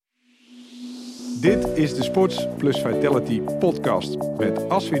Dit is de Sports Plus Vitality podcast met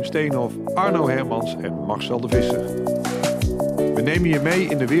Aswin Steenhoff, Arno Hermans en Marcel de Visser. We nemen je mee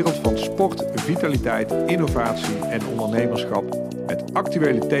in de wereld van sport, vitaliteit, innovatie en ondernemerschap met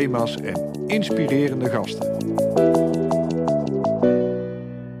actuele thema's en inspirerende gasten.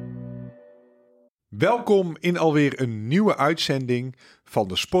 Welkom in alweer een nieuwe uitzending van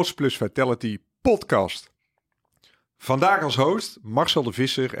de Sports Plus Vitality podcast. Vandaag als host Marcel de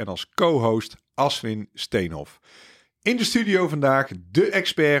Visser en als co-host Aswin Steenhoff. In de studio vandaag de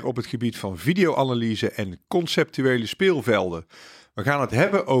expert op het gebied van videoanalyse en conceptuele speelvelden. We gaan het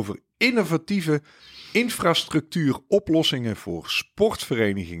hebben over innovatieve infrastructuuroplossingen voor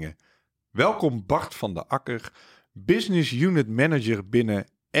sportverenigingen. Welkom Bart van de Akker, Business Unit Manager binnen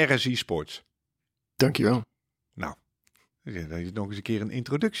RSI Sports. Dankjewel. Nou, dat je nog eens een keer een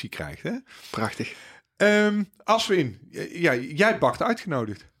introductie krijgt, hè? Prachtig. Aswin, jij hebt Bart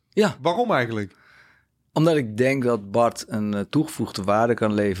uitgenodigd. Ja. Waarom eigenlijk? Omdat ik denk dat Bart een toegevoegde waarde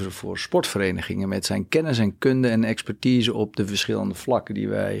kan leveren voor sportverenigingen met zijn kennis en kunde en expertise op de verschillende vlakken die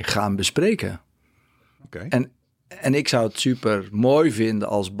wij gaan bespreken. Okay. En ik zou het super mooi vinden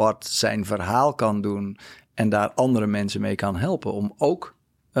als Bart zijn verhaal kan doen en daar andere mensen mee kan helpen om ook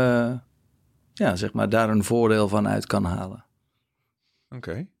daar een voordeel van uit kan halen.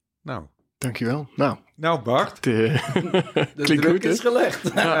 Oké, nou. Dankjewel. Nou Bart. De druk is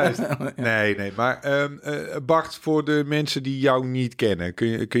gelegd. Nee, maar Bart, voor de mensen die jou niet kennen,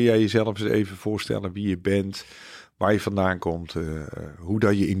 kun jij jezelf eens even voorstellen wie je bent, waar je vandaan komt, hoe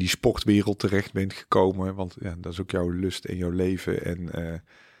dat je in die sportwereld terecht bent gekomen, want ja, dat is ook jouw lust en jouw leven en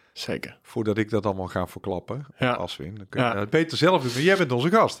zeker. Voordat ik dat allemaal ga verklappen, Aswin, dan kun je het beter zelf doen, maar jij bent onze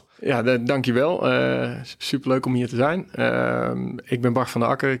gast. Ja, dankjewel. Superleuk om hier te zijn. Ik ben Bart van de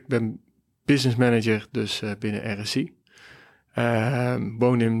Akker, ik ben business manager dus binnen RSI.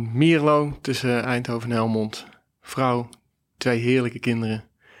 Woon in Mierlo tussen Eindhoven en Helmond. Vrouw, 2 heerlijke kinderen.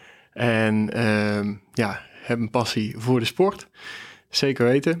 En heb een passie voor de sport. Zeker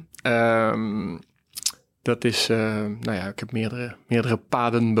weten. Dat is, ik heb meerdere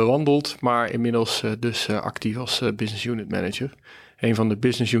paden bewandeld, maar inmiddels dus actief als business unit manager. Een van de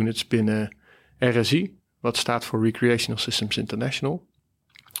business units binnen RSI, wat staat voor Recreational Systems International.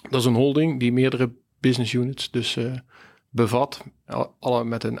 Dat is een holding die meerdere business units dus bevat. Alle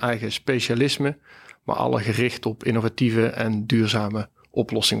met een eigen specialisme, maar alle gericht op innovatieve en duurzame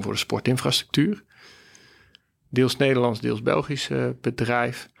oplossingen voor de sportinfrastructuur. Deels Nederlands, deels Belgisch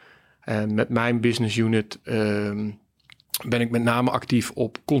bedrijf. En met mijn business unit ben ik met name actief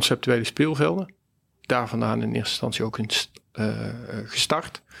op conceptuele speelvelden. Daar vandaan in eerste instantie ook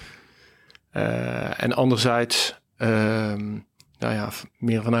gestart. En anderzijds,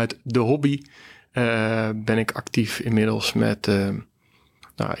 meer vanuit de hobby ben ik actief inmiddels met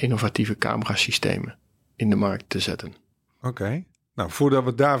innovatieve camerasystemen in de markt te zetten. Oké. Nou, voordat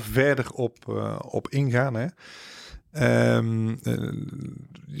we daar verder op ingaan, hè.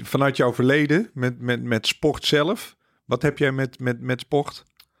 Vanuit jouw verleden met sport zelf, wat heb jij met sport?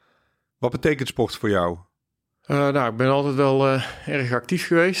 Wat betekent sport voor jou? Ik ben altijd wel erg actief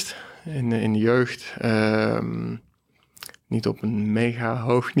geweest in de jeugd. Niet op een mega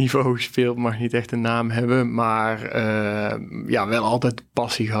hoog niveau gespeeld, mag niet echt een naam hebben. Maar wel altijd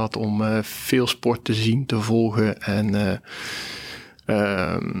passie gehad om veel sport te zien, te volgen.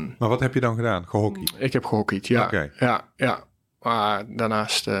 Maar wat heb je dan gedaan? Gehockeyd? Ik heb gehockeyd, ja. Okay. Ja. Maar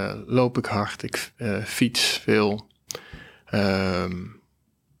daarnaast loop ik hard, ik fiets veel. En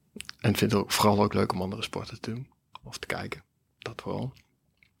vind het vooral ook leuk om andere sporten te doen. Of te kijken, dat vooral.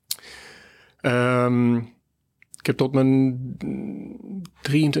 Ik heb tot mijn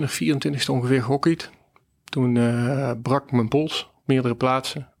 23, 24ste ongeveer gehockeyd. Toen brak mijn pols op meerdere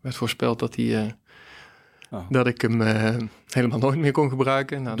plaatsen. Werd voorspeld dat ik hem helemaal nooit meer kon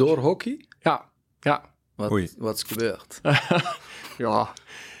gebruiken. Nou, door hockey? Ja. Wat is gebeurd? Ja,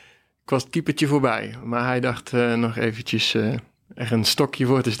 ik was het keepertje voorbij. Maar hij dacht nog eventjes er een stokje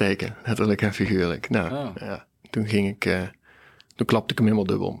voor te steken. Letterlijk en figuurlijk. Toen klapte ik hem helemaal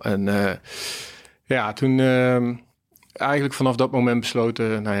dubbel. En toen eigenlijk vanaf dat moment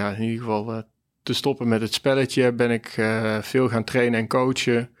besloten, in ieder geval te stoppen met het spelletje. Ben ik veel gaan trainen en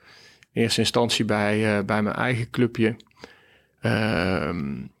coachen. In eerste instantie bij mijn eigen clubje.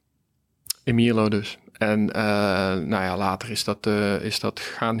 In Mierlo dus. En later is dat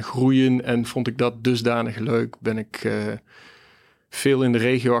gaan groeien en vond ik dat dusdanig leuk. Ben ik veel in de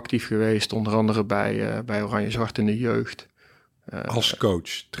regio actief geweest, onder andere bij Oranje-Zwart in de jeugd. Als coach,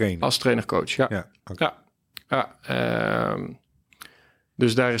 trainer? Als trainer-coach, ja. Okay.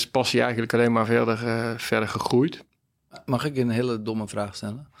 Dus daar is passie eigenlijk alleen maar verder gegroeid. Mag ik een hele domme vraag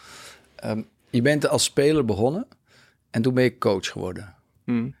stellen? Je bent als speler begonnen en toen ben je coach geworden.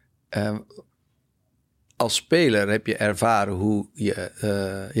 Als speler heb je ervaren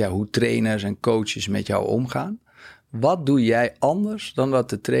hoe trainers en coaches met jou omgaan. Wat doe jij anders dan wat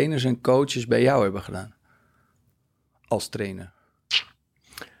de trainers en coaches bij jou hebben gedaan? Als trainer.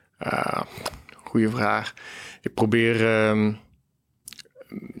 Goeie vraag. Ik probeer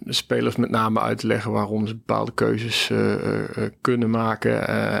de spelers met name uit te leggen waarom ze bepaalde keuzes kunnen maken.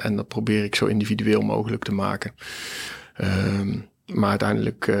 En dat probeer ik zo individueel mogelijk te maken. Maar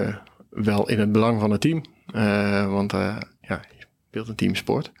uiteindelijk wel in het belang van het team. Want je speelt een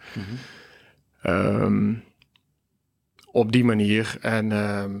teamsport. Op die manier. En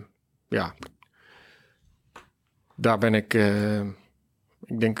daar ben ik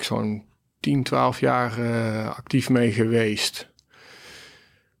denk zo'n 10, 12 jaar actief mee geweest.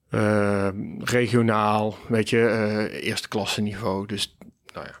 Regionaal, weet je, eerste klasse niveau. Dus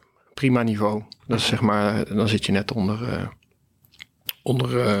prima niveau. Dat is zeg maar, dan zit je net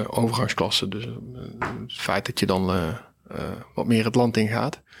onder overgangsklasse. Dus het feit dat je dan wat meer het land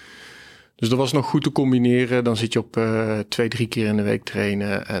ingaat. Dus dat was nog goed te combineren. Dan zit je op 2-3 keer in de week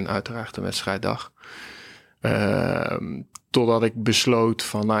trainen en uiteraard een wedstrijddag. Totdat ik besloot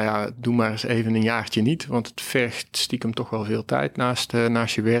van, doe maar eens even een jaartje niet. Want het vergt stiekem toch wel veel tijd naast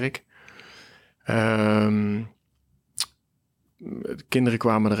je werk. De kinderen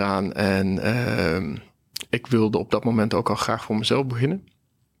kwamen eraan en ik wilde op dat moment ook al graag voor mezelf beginnen.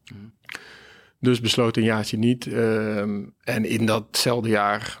 Dus besloot een jaartje niet. En in datzelfde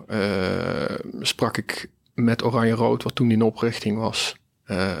jaar sprak ik met Oranje-Rood, wat toen in oprichting was.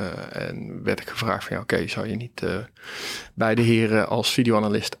 En werd ik gevraagd van oké, zou je niet bij de heren als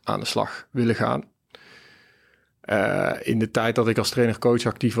videoanalist aan de slag willen gaan? In de tijd dat ik als trainer-coach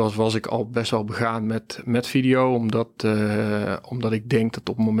actief was ik al best wel begaan met video. Omdat ik denk dat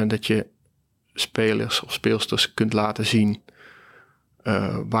op het moment dat je spelers of speelsters kunt laten zien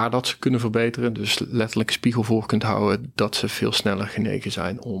waar dat ze kunnen verbeteren, dus letterlijk spiegel voor kunt houden, dat ze veel sneller genegen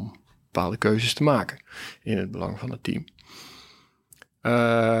zijn om bepaalde keuzes te maken in het belang van het team.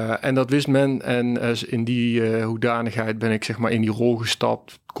 En dat wist men en in die hoedanigheid ben ik zeg maar in die rol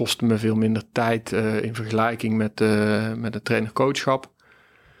gestapt. Het kostte me veel minder tijd in vergelijking met het trainer-coachschap.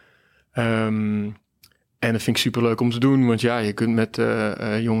 En dat vind ik superleuk om te doen, want je kunt met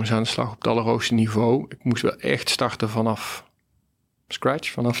jongens aan de slag op het allerhoogste niveau. Ik moest wel echt starten vanaf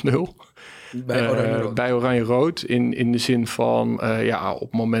scratch, vanaf nul. Bij Oranje-Rood in de zin van, op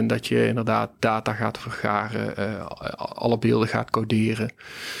het moment dat je inderdaad data gaat vergaren, alle beelden gaat coderen,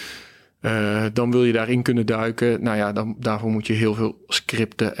 dan wil je daarin kunnen duiken. Daarvoor moet je heel veel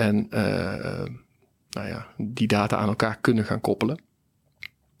scripten en die data aan elkaar kunnen gaan koppelen.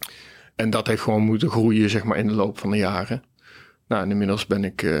 En dat heeft gewoon moeten groeien, zeg maar, in de loop van de jaren. En inmiddels ben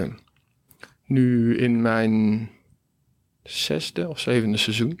ik nu in mijn 6e of 7e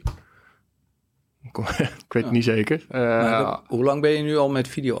seizoen. Ik weet het niet zeker. Hoe lang ben je nu al met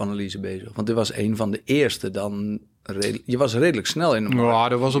videoanalyse bezig? Want dit was een van de eerste dan. Je was redelijk snel in de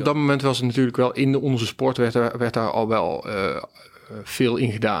markt. Op dat moment was het natuurlijk wel in onze sport werd daar al wel veel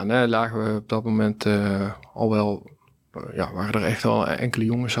in gedaan. Hè. Lagen we op dat moment al wel. Waren er echt al enkele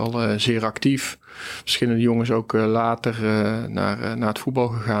jongens al zeer actief. Verschillende jongens ook later naar het voetbal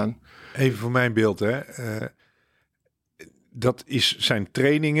gegaan. Even voor mijn beeld, hè. Zijn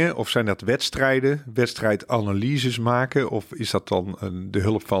trainingen of zijn dat wedstrijden, wedstrijdanalyses maken? Of is dat dan de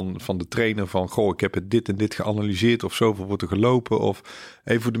hulp van de trainer van, ik heb het dit en dit geanalyseerd of zoveel wordt er gelopen? Of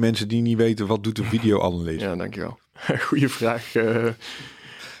even voor de mensen die niet weten, wat doet een videoanalist? Ja, dankjewel. Goeie vraag.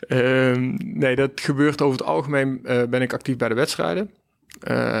 Nee, dat gebeurt over het algemeen. Ben ik actief bij de wedstrijden.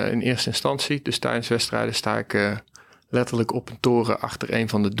 In eerste instantie. Dus tijdens wedstrijden sta ik letterlijk op een toren achter een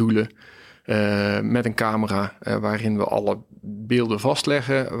van de doelen. Met een camera waarin we alle beelden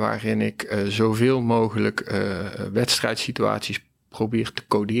vastleggen. Waarin ik zoveel mogelijk wedstrijdsituaties probeer te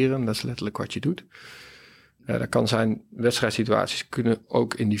coderen. Dat is letterlijk wat je doet. Dat kan zijn, wedstrijdsituaties kunnen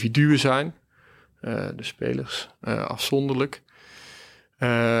ook individuen zijn. De spelers afzonderlijk.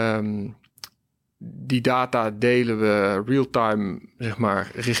 Die data delen we real-time, zeg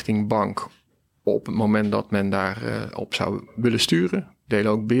maar, richting bank op het moment dat men daar op zou willen sturen. We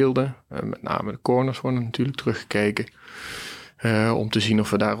delen ook beelden, met name de corners worden natuurlijk teruggekeken. Om te zien of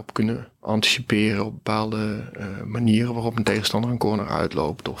we daarop kunnen anticiperen op bepaalde manieren waarop een tegenstander een corner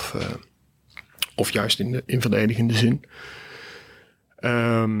uitloopt. Of juist in verdedigende zin.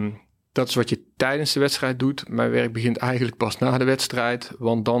 Dat is wat je tijdens de wedstrijd doet. Mijn werk begint eigenlijk pas na de wedstrijd.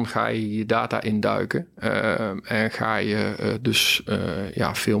 Want dan ga je je data induiken. En ga je dus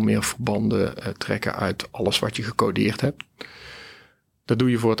veel meer verbanden trekken uit alles wat je gecodeerd hebt. Dat doe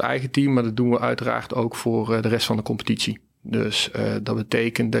je voor het eigen team, maar dat doen we uiteraard ook voor de rest van de competitie. Dus dat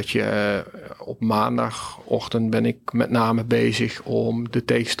betekent dat je op maandagochtend ben ik met name bezig om de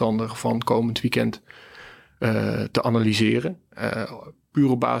tegenstander van komend weekend te analyseren. Puur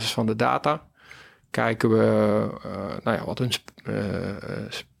op basis van de data kijken we wat hun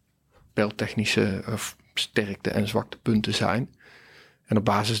speltechnische sterkte en zwaktepunten zijn. En op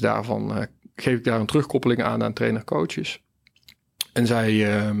basis daarvan geef ik daar een terugkoppeling aan trainer-coaches. En zij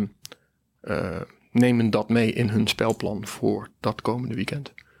nemen dat mee in hun spelplan voor dat komende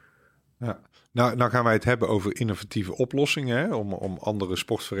weekend. Ja. Nou gaan wij het hebben over innovatieve oplossingen, hè, om andere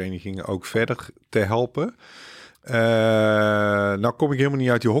sportverenigingen ook verder te helpen. Nou kom ik helemaal niet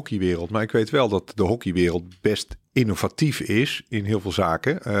uit die hockeywereld, maar ik weet wel dat de hockeywereld best innovatief is in heel veel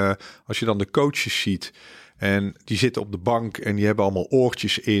zaken. Als je dan de coaches ziet en die zitten op de bank en die hebben allemaal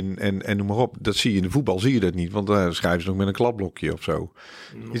oortjes in en noem maar op. Dat zie je in de voetbal, zie je dat niet, want daar schrijven ze nog met een kladblokje of zo.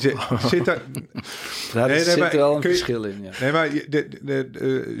 Zit daar... Er zit wel een verschil in. Ja. Nee, maar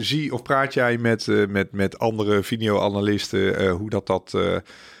zie of praat jij met andere videoanalisten hoe dat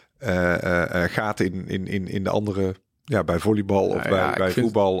gaat in de andere, ja, bij volleybal of bij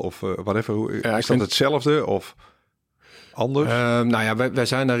voetbal of whatever. Is dat hetzelfde of anders? Wij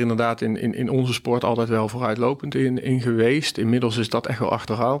zijn daar inderdaad in onze sport altijd wel vooruitlopend in geweest. Inmiddels is dat echt wel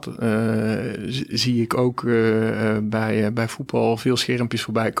achterhaald. Zie ik ook bij voetbal veel schermpjes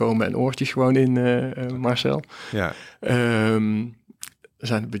voorbij komen en oortjes gewoon in, Marcel. Ja.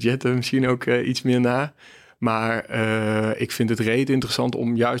 Zijn de budgetten misschien ook iets meer na. Maar ik vind het rete interessant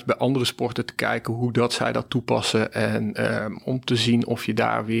om juist bij andere sporten te kijken hoe dat zij dat toepassen. En om te zien of je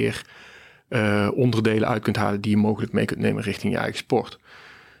daar weer onderdelen uit kunt halen die je mogelijk mee kunt nemen richting je eigen sport.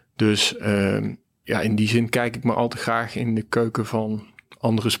 Dus in die zin kijk ik me altijd graag in de keuken van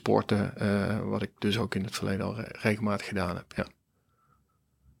andere sporten. Wat ik dus ook in het verleden al regelmatig gedaan heb.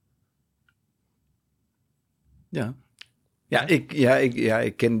 Ja,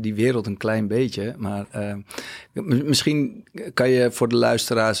 ik ken die wereld een klein beetje, maar misschien kan je voor de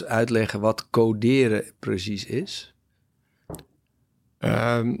luisteraars uitleggen wat coderen precies is?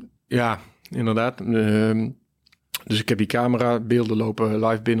 Inderdaad. Dus ik heb die camera, beelden lopen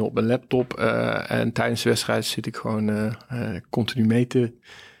live binnen op mijn laptop en tijdens de wedstrijd zit ik gewoon continu mee te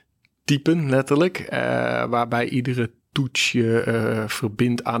typen, letterlijk, waarbij iedere toets je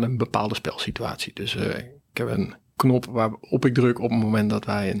verbindt aan een bepaalde spelsituatie. Dus ik heb een knop waarop ik druk op het moment dat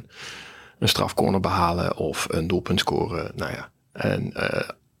wij een strafcorner behalen of een doelpunt scoren. En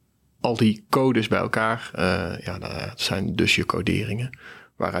al die codes bij elkaar, dat zijn dus je coderingen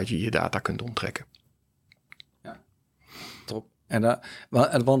waaruit je je data kunt onttrekken. Ja, top.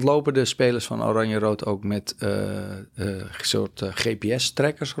 Want lopen de spelers van Oranje-Rood ook met soort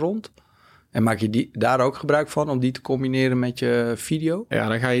GPS-trackers rond? En maak je daar ook gebruik van om die te combineren met je video? Ja,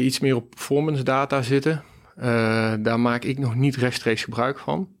 dan ga je iets meer op performance data zitten. Daar maak ik nog niet rechtstreeks gebruik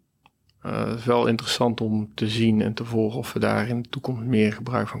van. Het is wel interessant om te zien en te volgen of we daar in de toekomst meer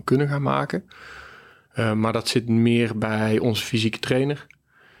gebruik van kunnen gaan maken. Maar dat zit meer bij onze fysieke trainer,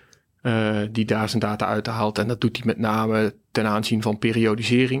 die daar zijn data uithaalt. En dat doet hij met name ten aanzien van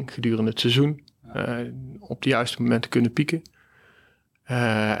periodisering gedurende het seizoen. Op de juiste momenten kunnen pieken.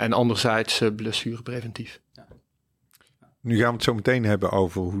 En anderzijds blessurepreventief. Nu gaan we het zo meteen hebben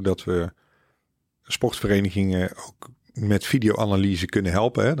over hoe dat we sportverenigingen ook met videoanalyse kunnen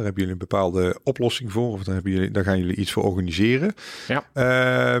helpen. Hè? Daar hebben jullie een bepaalde oplossing voor. Of daar gaan jullie iets voor organiseren.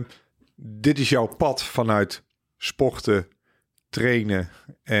 Ja. Dit is jouw pad vanuit sporten, trainen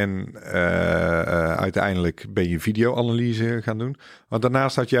en uiteindelijk ben je videoanalyse gaan doen. Want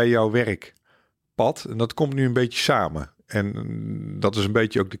daarnaast had jij jouw werkpad en dat komt nu een beetje samen. En dat is een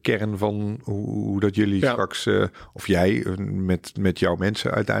beetje ook de kern van hoe dat jullie straks, of jij met jouw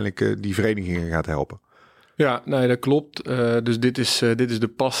mensen uiteindelijk die verenigingen gaat helpen. Ja, nee, dat klopt. Dus dit is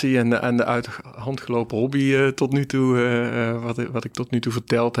de passie en de uit de hand gelopen hobby tot nu toe, wat ik tot nu toe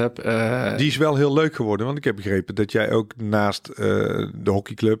verteld heb. Die is wel heel leuk geworden, want ik heb begrepen dat jij ook naast de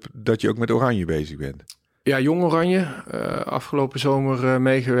hockeyclub, dat je ook met Oranje bezig bent. Ja, Jong Oranje. Afgelopen zomer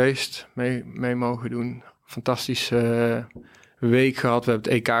mee geweest, mee mogen doen. Fantastische week gehad. We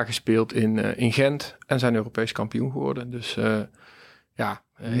hebben het EK gespeeld in Gent en zijn Europees kampioen geworden. Dus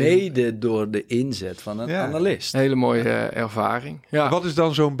mede door de inzet van een analist. Een hele mooie ervaring. Ja. Wat is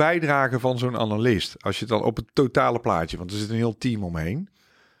dan zo'n bijdrage van zo'n analist? Als je dan op het totale plaatje, want er zit een heel team omheen.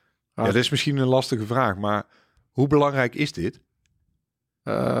 Ja, dat is misschien een lastige vraag, maar hoe belangrijk is dit?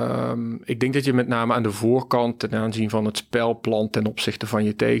 Ik denk dat je met name aan de voorkant ten aanzien van het spelplan ten opzichte van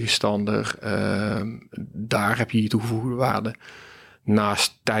je tegenstander, daar heb je toegevoegde waarde.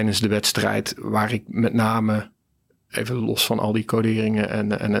 Naast tijdens de wedstrijd, waar ik met name even los van al die coderingen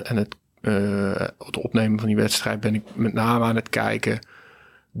en het opnemen van die wedstrijd, ben ik met name aan het kijken,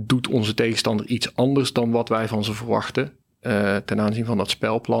 doet onze tegenstander iets anders dan wat wij van ze verwachten ten aanzien van dat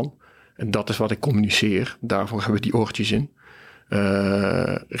spelplan? En dat is wat ik communiceer. Daarvoor hebben we die oortjes in.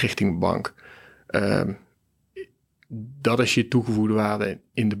 Richting de bank. Dat is je toegevoegde waarde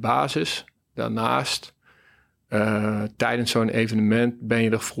in de basis. Daarnaast, tijdens zo'n evenement ben je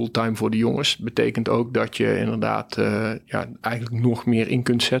er fulltime voor de jongens. Betekent ook dat je inderdaad eigenlijk nog meer in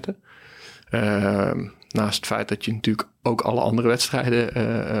kunt zetten. Naast het feit dat je natuurlijk ook alle andere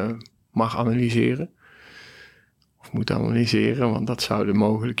wedstrijden mag analyseren. Of moet analyseren, want dat zouden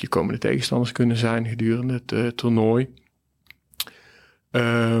mogelijk je komende tegenstanders kunnen zijn gedurende het toernooi.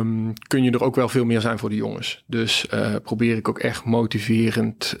 Kun je er ook wel veel meer zijn voor de jongens. Dus probeer ik ook echt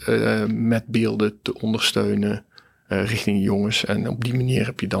motiverend met beelden te ondersteunen richting de jongens. En op die manier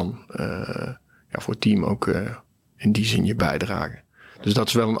heb je dan voor het team ook in die zin je bijdrage. Dus dat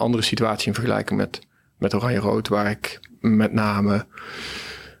is wel een andere situatie in vergelijking met Oranje-Rood, waar ik met name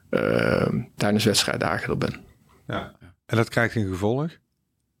tijdens wedstrijddagen er ben. Ja. En dat krijgt een gevolg?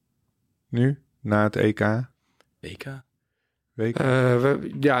 Nu, na het EK? WK?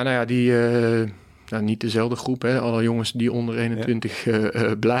 Niet dezelfde groep. Hè. Alle jongens die onder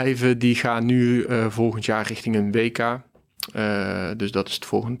 21 blijven, die gaan nu volgend jaar richting een WK. Dus dat is het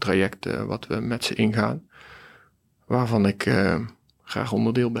volgende traject wat we met ze ingaan. Waarvan ik graag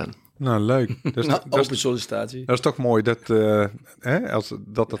onderdeel ben. Nou, leuk. Open sollicitatie. Dat is toch mooi dat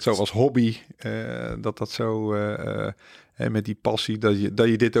dat zo als hobby, dat zo met die passie, dat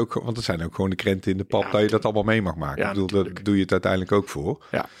je dit ook, want het zijn ook gewoon de krenten in de pap, dat je dat allemaal mee mag maken. Ja, ik bedoel, daar doe je het uiteindelijk ook voor.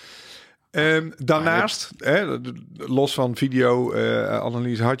 Ja. Daarnaast, los van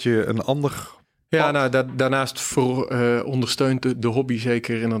video-analyse, had je een ander... Ja, nou, daarnaast ondersteunt de hobby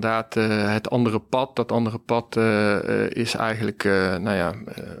zeker inderdaad het andere pad. Dat andere pad is eigenlijk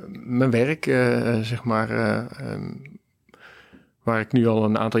mijn werk, zeg maar. Waar ik nu al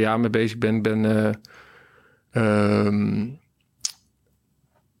een aantal jaar mee bezig ben.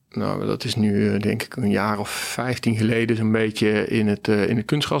 Dat is nu denk ik een jaar of 15 geleden zo'n beetje in het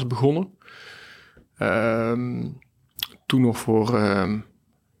kunstgras begonnen. Toen nog voor...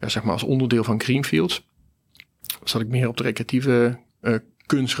 zeg maar als onderdeel van Greenfields. Zat ik meer op de recreatieve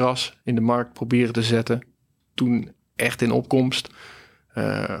kunstgras in de markt proberen te zetten. Toen echt in opkomst.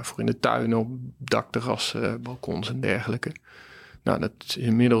 Voor in de tuinen, op dakterras, balkons en dergelijke. Nou,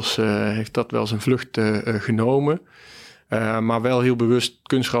 inmiddels heeft dat wel zijn vlucht genomen. Maar wel heel bewust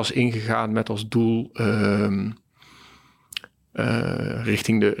kunstgras ingegaan met als doel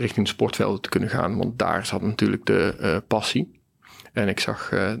richting de sportvelden te kunnen gaan. Want daar zat natuurlijk de passie. En ik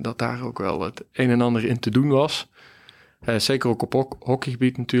zag dat daar ook wel het een en ander in te doen was. Zeker ook op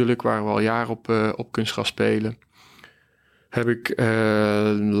hockeygebied natuurlijk, waar we al jaren op kunstgras spelen. Heb ik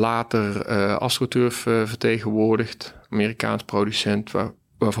later AstroTurf vertegenwoordigd. Amerikaans producent,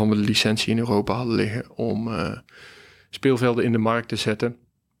 waarvan we de licentie in Europa hadden liggen om speelvelden in de markt te zetten.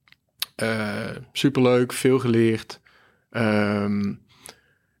 Superleuk, veel geleerd.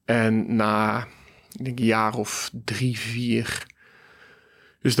 En na ik denk een jaar of 3, 4...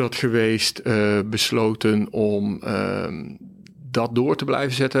 is dat geweest, besloten om dat door te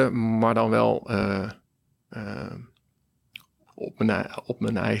blijven zetten, maar dan wel op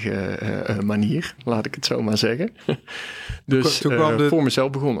mijn eigen manier, laat ik het zo maar zeggen. Dus voor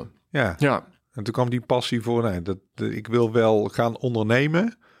mezelf begonnen. Ja. En toen kwam die passie voor, ik wil wel gaan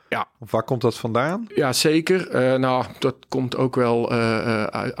ondernemen. Ja. Of waar komt dat vandaan? Ja, zeker. Dat komt ook wel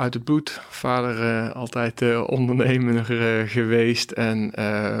uit het bloed. Vader altijd ondernemer geweest. En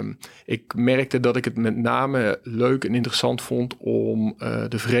ik merkte dat ik het met name leuk en interessant vond om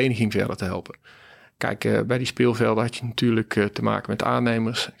de vereniging verder te helpen. Kijk, bij die speelvelden had je natuurlijk te maken met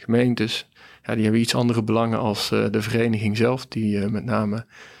aannemers, gemeentes. Ja, die hebben iets andere belangen als de vereniging zelf. Die met name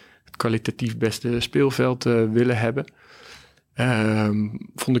het kwalitatief beste speelveld willen hebben.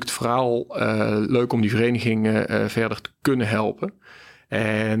 Vond ik het vooral leuk om die vereniging verder te kunnen helpen.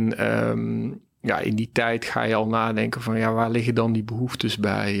 En in die tijd ga je al nadenken van waar liggen dan die behoeftes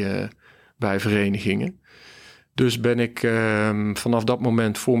bij verenigingen. Dus ben ik vanaf dat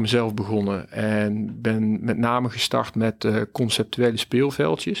moment voor mezelf begonnen en ben met name gestart met conceptuele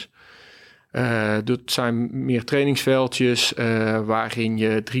speelveldjes. Dat zijn meer trainingsveldjes waarin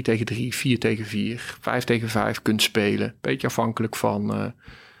je 3-tegen-3, 4-tegen-4, 5-tegen-5 kunt spelen. Beetje afhankelijk van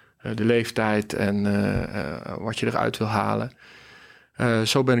de leeftijd en wat je eruit wil halen.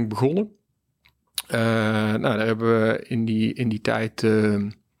 Zo ben ik begonnen. Daar hebben we in die tijd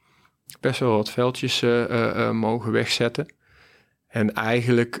best wel wat veldjes mogen wegzetten. En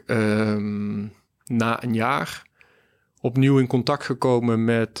eigenlijk na een jaar opnieuw in contact gekomen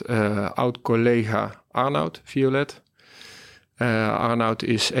met oud-collega Arnoud Violet. Arnoud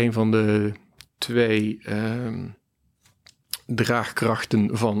is een van de 2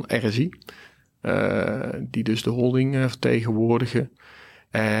 draagkrachten van RSI. Die dus de holding vertegenwoordigen.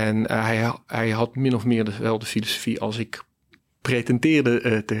 En hij had min of meer dezelfde filosofie als ik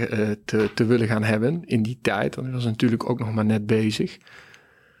pretendeerde te willen gaan hebben in die tijd. Want hij was natuurlijk ook nog maar net bezig.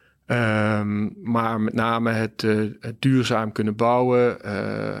 Maar met name het duurzaam kunnen bouwen,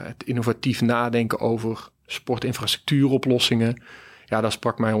 het innovatief nadenken over sportinfrastructuuroplossingen. Ja, dat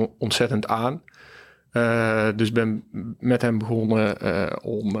sprak mij ontzettend aan. Dus ben met hem begonnen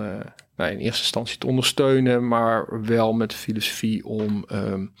om in eerste instantie te ondersteunen, maar wel met de filosofie om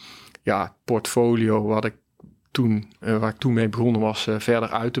het portfolio waar ik toen mee begonnen was, verder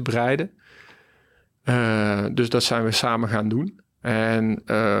uit te breiden. Dus dat zijn we samen gaan doen. En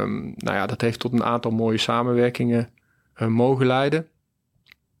dat heeft tot een aantal mooie samenwerkingen mogen leiden.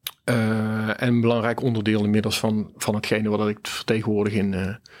 En een belangrijk onderdeel inmiddels van hetgene wat ik vertegenwoordig in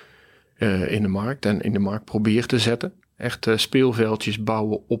de markt en in de markt probeer te zetten. Echt speelveldjes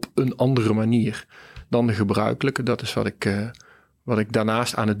bouwen op een andere manier dan de gebruikelijke. Dat is wat ik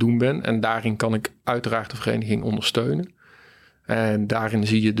daarnaast aan het doen ben. En daarin kan ik uiteraard de vereniging ondersteunen. En daarin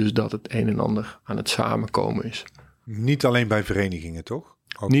zie je dus dat het een en ander aan het samenkomen is. Niet alleen bij verenigingen, toch?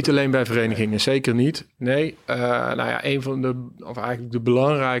 Niet alleen bij verenigingen, zeker niet. Nee, een van eigenlijk de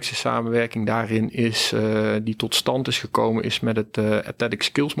belangrijkste samenwerking daarin is, die tot stand is gekomen, is met het Athletic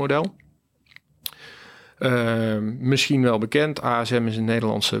Skills model. Misschien wel bekend, ASM is een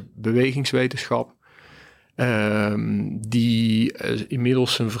Nederlandse bewegingswetenschap. Die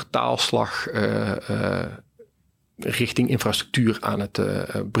inmiddels een vertaalslag richting infrastructuur aan het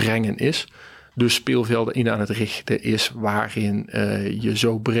brengen is. Dus speelvelden in aan het richten is waarin je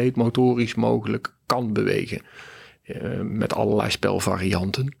zo breed motorisch mogelijk kan bewegen. Met allerlei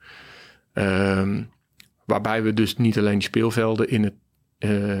spelvarianten. Waarbij we dus niet alleen die speelvelden in het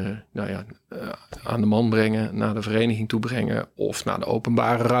aan de man brengen, naar de vereniging toe brengen of naar de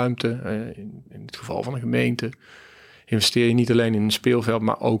openbare ruimte. In het geval van een gemeente investeer je niet alleen in een speelveld,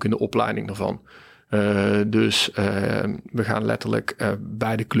 maar ook in de opleiding daarvan. Dus we gaan letterlijk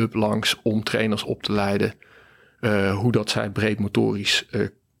bij de club langs om trainers op te leiden. Hoe dat zij breed motorisch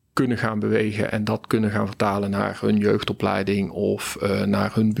kunnen gaan bewegen en dat kunnen gaan vertalen naar hun jeugdopleiding of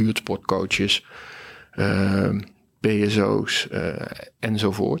naar hun buurtsportcoaches, BSO's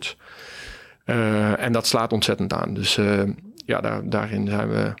enzovoorts. En dat slaat ontzettend aan. Dus daarin zijn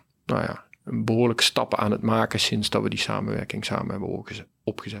we behoorlijke stappen aan het maken sinds dat we die samenwerking samen hebben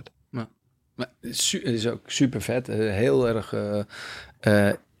opgezet. Maar het is ook super vet. Heel erg,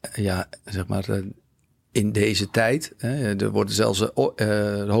 in deze tijd. Er worden zelfs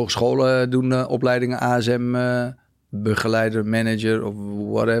de hogescholen doen opleidingen ASM, begeleider, manager of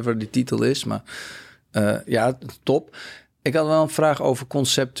whatever die titel is. Maar top. Ik had wel een vraag over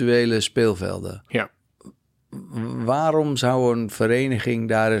conceptuele speelvelden. Ja. Waarom zou een vereniging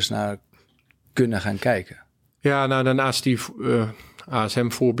daar eens naar kunnen gaan kijken? Ja, daarnaast die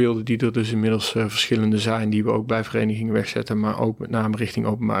ASM-voorbeelden die er dus inmiddels verschillende zijn, die we ook bij verenigingen wegzetten, maar ook met name richting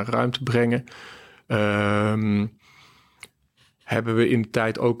openbare ruimte brengen. Hebben we in de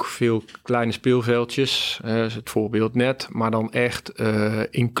tijd ook veel kleine speelveldjes, is het voorbeeld net, maar dan echt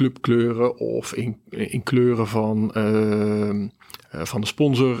in clubkleuren of in kleuren van de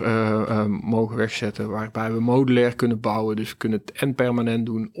sponsor mogen wegzetten, waarbij we modulair kunnen bouwen. Dus we kunnen het en permanent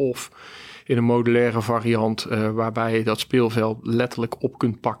doen of in een modulaire variant, waarbij je dat speelveld letterlijk op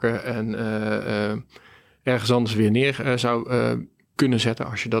kunt pakken en ergens anders weer neer zou kunnen zetten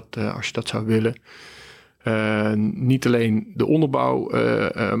als je dat zou willen. Niet alleen de onderbouw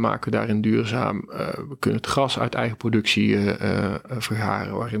maken we daarin duurzaam. We kunnen het gras uit eigen productie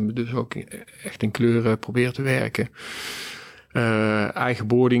vergaren, waarin we dus ook echt in kleuren proberen te werken. Eigen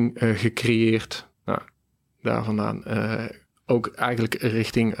boarding gecreëerd. Nou, daar vandaan ook eigenlijk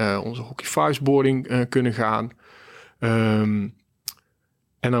richting onze Hockey Fives boarding kunnen gaan.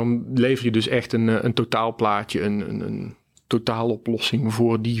 En dan lever je dus echt een totaalplaatje, een totaaloplossing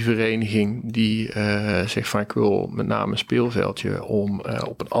voor die vereniging die zegt van ik wil met name een speelveldje om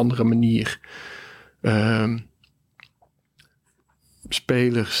op een andere manier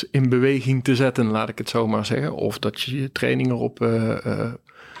spelers in beweging te zetten, laat ik het zo maar zeggen. Of dat je je training erop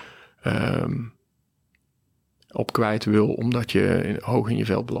op kwijt wil, omdat je hoog in je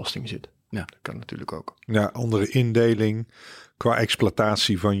veldbelasting zit. Ja, dat kan natuurlijk ook. Ja, andere indeling qua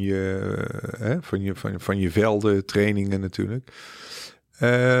exploitatie van je velden, trainingen natuurlijk.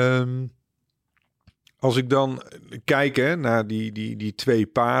 Als ik dan kijk naar die 2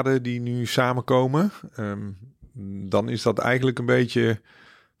 paden die nu samenkomen. dan is dat eigenlijk een beetje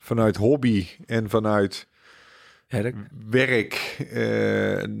vanuit hobby en vanuit werk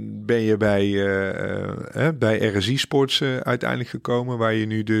ben je bij RSI Sports uiteindelijk gekomen, waar je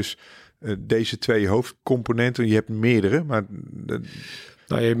nu dus deze 2 hoofdcomponenten, je hebt meerdere, maar...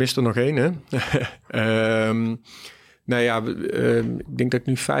 Nou, je mist er nog één, hè? Ik denk dat ik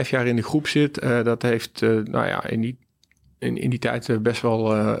nu 5 jaar in de groep zit. Dat heeft in die tijd best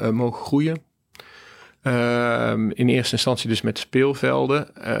wel mogen groeien. In eerste instantie dus met speelvelden.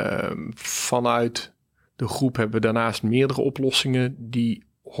 Vanuit de groep hebben we daarnaast meerdere oplossingen die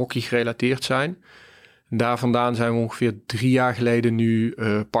hockey gerelateerd zijn. Daar vandaan zijn we ongeveer 3 jaar geleden nu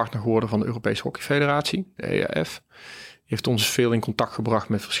partner geworden van de Europese Hockey Federatie, de EAF. Die heeft ons veel in contact gebracht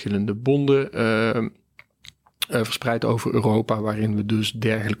met verschillende bonden, verspreid over Europa, waarin we dus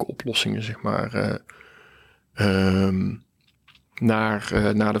dergelijke oplossingen zeg maar naar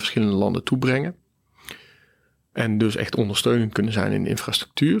de verschillende landen toe brengen. En dus echt ondersteunend kunnen zijn in de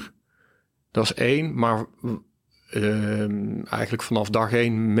infrastructuur. Dat is 1, maar eigenlijk vanaf dag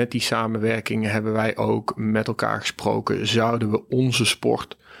 1 met die samenwerking hebben wij ook met elkaar gesproken. Zouden we onze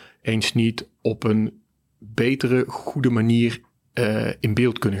sport eens niet op een betere, goede manier in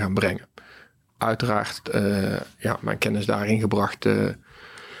beeld kunnen gaan brengen? Uiteraard mijn kennis daarin gebracht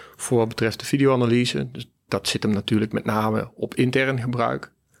voor wat betreft de videoanalyse. Dus dat zit hem natuurlijk met name op intern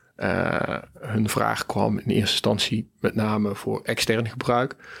gebruik. Hun vraag kwam in eerste instantie met name voor extern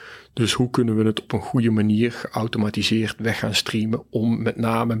gebruik. Dus hoe kunnen we het op een goede manier geautomatiseerd weg gaan streamen om met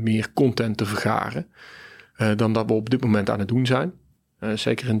name meer content te vergaren dan dat we op dit moment aan het doen zijn.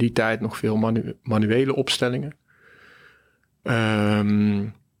 Zeker in die tijd nog veel manuele opstellingen.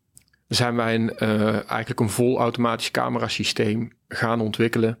 Zijn wij eigenlijk een vol automatisch camerasysteem gaan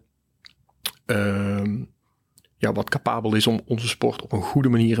ontwikkelen. Wat capabel is om onze sport op een goede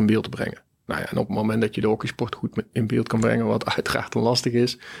manier in beeld te brengen. Nou ja, en op het moment dat je de hockeysport goed in beeld kan brengen, wat uiteraard lastig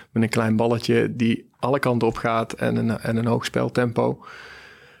is, met een klein balletje die alle kanten op gaat en een hoog speltempo,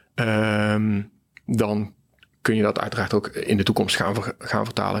 dan kun je dat uiteraard ook in de toekomst gaan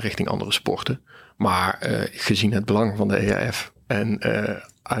vertalen richting andere sporten. Maar gezien het belang van de EAF en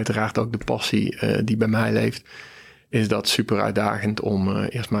uiteraard ook de passie die bij mij leeft, is dat super uitdagend om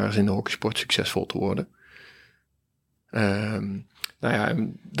eerst maar eens in de hockeysport succesvol te worden.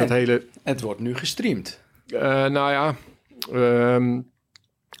 Het wordt nu gestreamd.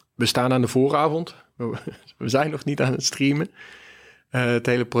 We staan aan de vooravond. We zijn nog niet aan het streamen. Het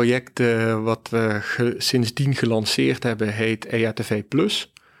hele project wat we sindsdien gelanceerd hebben heet EATV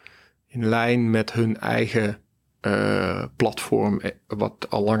Plus. In lijn met hun eigen platform, wat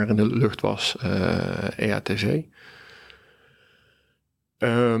al langer in de lucht was, EATV.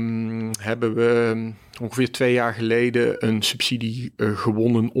 Hebben we ongeveer 2 jaar geleden een subsidie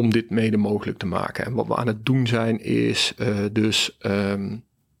gewonnen om dit mede mogelijk te maken. En wat we aan het doen zijn is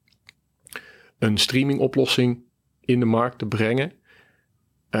een streamingoplossing in de markt te brengen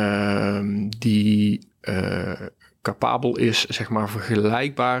die capabel is, zeg maar,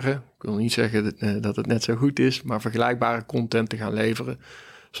 vergelijkbare, ik wil niet zeggen dat het net zo goed is, maar vergelijkbare content te gaan leveren,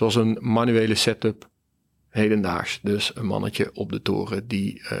 zoals een manuele setup hedendaags. Dus een mannetje op de toren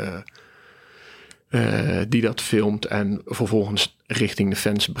die dat filmt en vervolgens richting de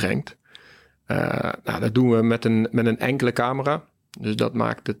fans brengt. Dat doen we met een enkele camera. Dus dat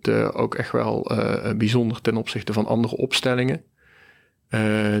maakt het ook echt wel bijzonder ten opzichte van andere opstellingen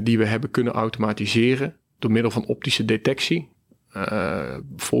die we hebben kunnen automatiseren door middel van optische detectie.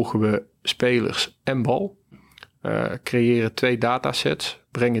 Volgen we spelers en bal, creëren 2 datasets,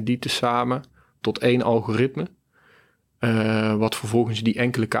 brengen die tezamen tot 1 algoritme, wat vervolgens die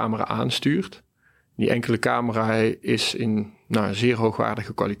enkele camera aanstuurt. Die enkele camera is in zeer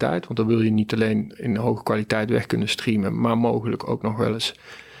hoogwaardige kwaliteit, want dan wil je niet alleen in hoge kwaliteit weg kunnen streamen, maar mogelijk ook nog wel eens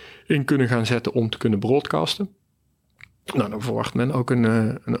in kunnen gaan zetten om te kunnen broadcasten. Dan verwacht men ook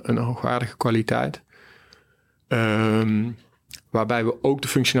een hoogwaardige kwaliteit. Waarbij we ook de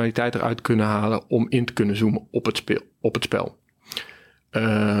functionaliteit eruit kunnen halen om in te kunnen zoomen op het spel.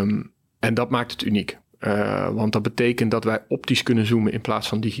 En dat maakt het uniek. Want dat betekent dat wij optisch kunnen zoomen in plaats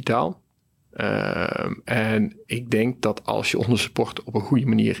van digitaal. En ik denk dat als je onze sport op een goede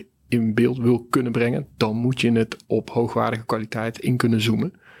manier in beeld wil kunnen brengen, dan moet je het op hoogwaardige kwaliteit in kunnen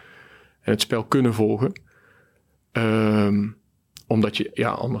zoomen. En het spel kunnen volgen. Omdat je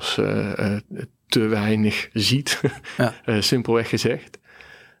anders te weinig ziet. Ja. Simpelweg gezegd.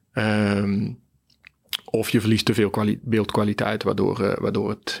 Of je verliest te veel beeldkwaliteit, waardoor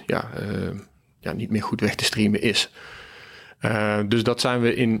het niet meer goed weg te streamen is. Dus dat zijn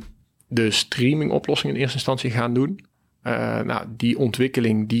we in de streamingoplossing in eerste instantie gaan doen. Die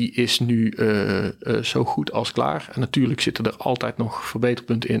ontwikkeling die is nu zo goed als klaar. En natuurlijk zitten er altijd nog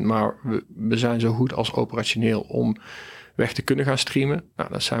verbeterpunten in, maar we zijn zo goed als operationeel om weg te kunnen gaan streamen.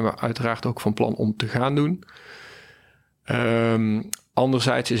 Dat zijn we uiteraard ook van plan om te gaan doen.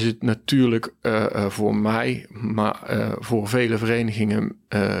 Anderzijds is het natuurlijk voor mij, maar voor vele verenigingen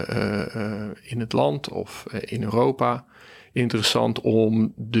in het land of in Europa interessant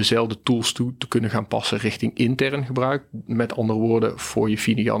om dezelfde tools toe te kunnen gaan passen richting intern gebruik. Met andere woorden, voor je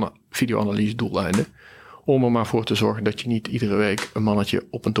videoanalyse doeleinden. Om er maar voor te zorgen dat je niet iedere week een mannetje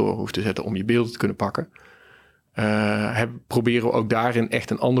op een toren hoeft te zetten om je beelden te kunnen pakken. Proberen we ook daarin echt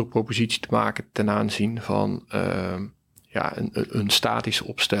een andere propositie te maken ten aanzien van een statische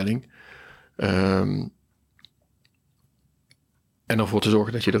opstelling. En ervoor te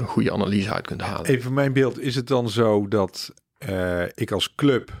zorgen dat je er een goede analyse uit kunt halen. Even mijn beeld, is het dan zo dat ik als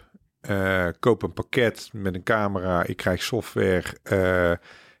club koop een pakket met een camera, ik krijg software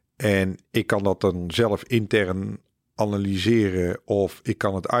en ik kan dat dan zelf intern analyseren of ik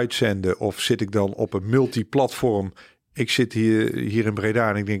kan het uitzenden of zit ik dan op een multiplatform? Ik zit hier in Breda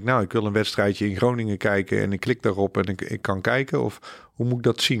en ik denk, nou, ik wil een wedstrijdje in Groningen kijken en ik klik daarop en ik kan kijken. Of hoe moet ik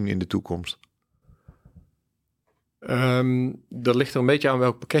dat zien in de toekomst? Dat ligt er een beetje aan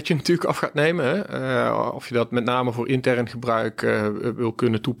welk pakket je natuurlijk af gaat nemen. Hè? Of je dat met name voor intern gebruik wil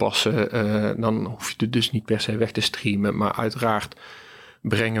kunnen toepassen, dan hoef je het dus niet per se weg te streamen. Maar uiteraard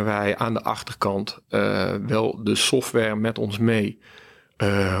brengen wij aan de achterkant wel de software met ons mee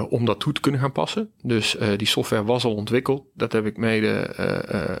om dat toe te kunnen gaan passen. Dus die software was al ontwikkeld. Dat heb ik mede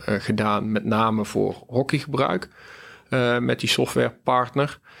gedaan met name voor hockeygebruik met die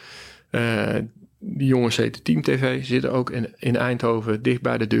softwarepartner. Die jongens heten Team TV, zitten ook in Eindhoven, dicht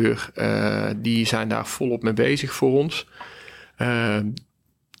bij de deur. Die zijn daar volop mee bezig voor ons.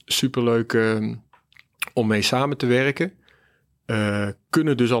 Superleuk om mee samen te werken.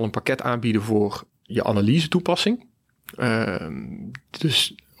 Kunnen dus al een pakket aanbieden voor je analyse toepassing.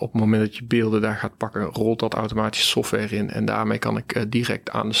 Dus op het moment dat je beelden daar gaat pakken, rolt dat automatisch software in. En daarmee kan ik direct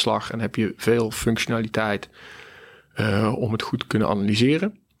aan de slag. En heb je veel functionaliteit om het goed te kunnen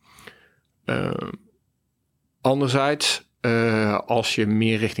analyseren. Anderzijds, als je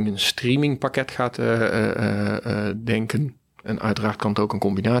meer richting een streamingpakket gaat denken, en uiteraard kan het ook een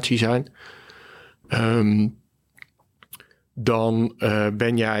combinatie zijn, dan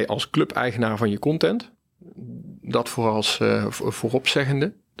ben jij als club-eigenaar van je content. Dat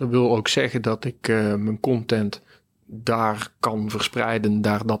vooropzeggende. Dat wil ook zeggen dat ik mijn content daar kan verspreiden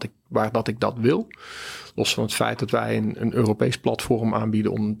waar ik dat wil. Los van het feit dat wij een Europees platform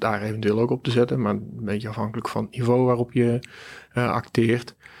aanbieden om daar eventueel ook op te zetten. Maar een beetje afhankelijk van het niveau waarop je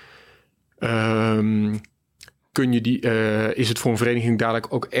acteert. Is het voor een vereniging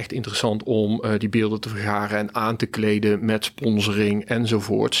dadelijk ook echt interessant om die beelden te vergaren en aan te kleden met sponsoring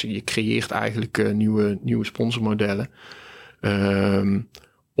enzovoorts. Je creëert eigenlijk nieuwe sponsormodellen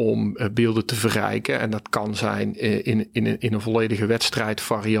om beelden te verrijken. En dat kan zijn in een volledige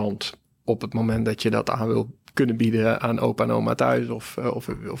wedstrijdvariant op het moment dat je dat aan wil kunnen bieden aan opa en oma thuis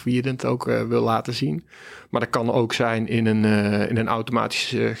of wie je het ook wil laten zien. Maar dat kan ook zijn in een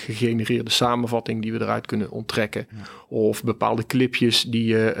automatisch gegenereerde samenvatting die we eruit kunnen onttrekken. Ja. Of bepaalde clipjes die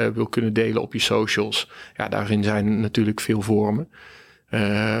je wil kunnen delen op je socials. Ja, daarin zijn natuurlijk veel vormen.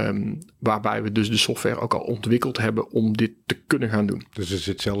 Waarbij we dus de software ook al ontwikkeld hebben om dit te kunnen gaan doen. Dus er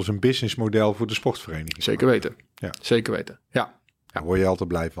zit zelfs een businessmodel voor de sportvereniging. Zeker weten. Ja. Zeker weten, ja. Daar word je altijd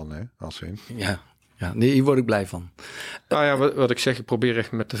blij van, hè, Aswin? Ja, nee, hier word ik blij van. Nou ja, wat ik zeg, ik probeer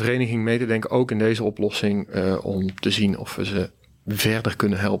echt met de vereniging mee te denken, ook in deze oplossing, om te zien of we ze verder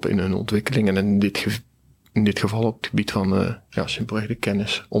kunnen helpen in hun ontwikkeling. En in dit geval op het gebied van simpelweg de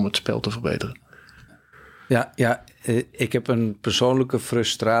kennis om het spel te verbeteren. Ja, ik heb een persoonlijke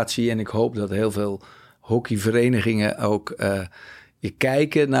frustratie en ik hoop dat heel veel hockeyverenigingen ook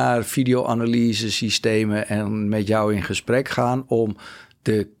kijken naar videoanalyse systemen en met jou in gesprek gaan om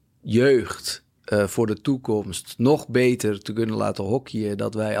de jeugd voor de toekomst nog beter te kunnen laten hockeyen.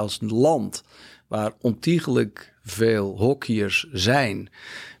 Dat wij als land, waar ontiegelijk veel hockeyers zijn,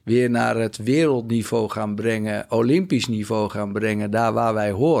 weer naar het wereldniveau gaan brengen, Olympisch niveau gaan brengen, daar waar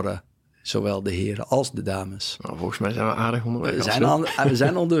wij horen. Zowel de heren als de dames. Nou, volgens mij zijn we aardig onderweg. We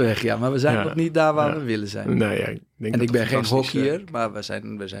zijn onderweg, ja, maar we zijn nog niet daar waar we willen zijn. Nee, ik ben geen hockeyer, maar we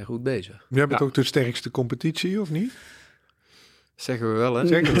zijn goed bezeg. Jij bent ook de sterkste competitie, of niet? Zeggen we wel, hè?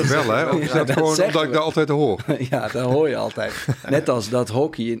 Zeggen we wel, hè? Of is dat gewoon omdat ik dat altijd hoor? Ja, dat hoor je altijd. Net als dat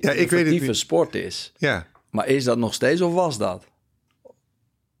hockey een effectieve sport is. Ja. Maar is dat nog steeds of was dat?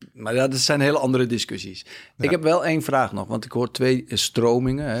 Maar dat zijn hele andere discussies. Ja. Ik heb wel één vraag nog, want ik hoor twee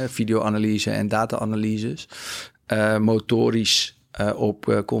stromingen, videoanalyse en data-analyses. motorisch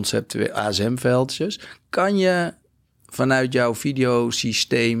op conceptueel ASM-veldjes. Kan je vanuit jouw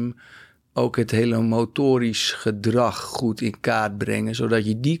videosysteem ook het hele motorisch gedrag goed in kaart brengen, zodat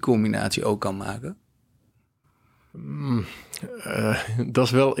je die combinatie ook kan maken? Dat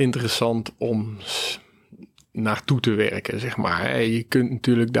is wel interessant om naartoe te werken, zeg maar. Je kunt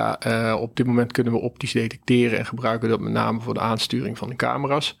natuurlijk daar, op dit moment kunnen we optisch detecteren en gebruiken dat met name voor de aansturing van de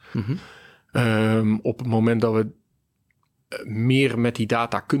camera's. Mm-hmm. Op het moment dat we meer met die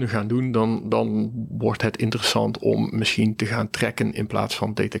data kunnen gaan doen, dan wordt het interessant om misschien te gaan tracken in plaats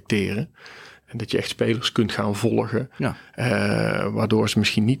van detecteren. En dat je echt spelers kunt gaan volgen. Ja. Waardoor ze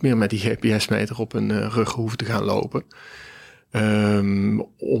misschien niet meer met die GPS-meter op hun rug hoeven te gaan lopen.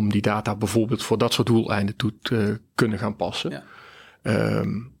 Om die data bijvoorbeeld voor dat soort doeleinden toe te kunnen gaan passen.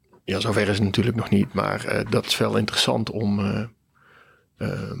 Ja, zover is het natuurlijk nog niet. Maar dat is wel interessant om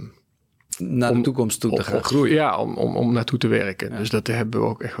naar de toekomst toe te gaan groeien. Ja, om naartoe te werken. Ja. Dus dat hebben we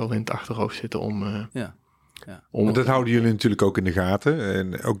ook echt wel in het achterhoofd zitten om... Maar dat houden jullie natuurlijk ook in de gaten.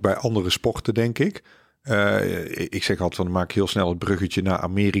 En ook bij andere sporten, denk ik. Ik zeg altijd, dan maak ik heel snel het bruggetje naar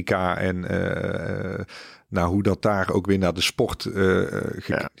Amerika en naar hoe dat daar ook weer naar de sport...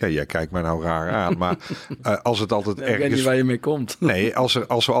 jij kijkt mij nou raar aan, maar als het altijd ergens... Ik weet niet waar je mee komt. Nee,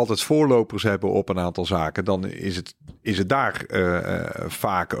 als we altijd voorlopers hebben op een aantal zaken, dan is het daar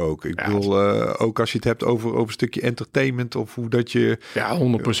vaak ook. Ik bedoel, ook als je het hebt over een stukje entertainment of hoe dat je... Ja,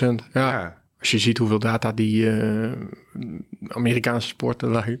 100%. Ja. Als je ziet hoeveel data die Amerikaanse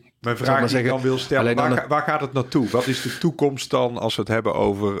sporten... Mijn vraag die ik dan wil stellen, waar gaat het naartoe? Wat is de toekomst dan als we het hebben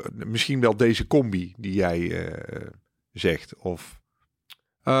over misschien wel deze combi die jij zegt? Of...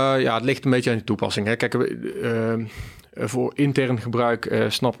 het ligt een beetje aan de toepassing. Hè. Kijk, voor intern gebruik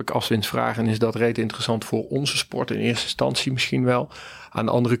snap ik Aswins vraag en is dat rete interessant voor onze sport in eerste instantie misschien wel. Aan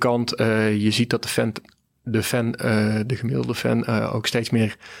de andere kant, je ziet dat de gemiddelde fan ook steeds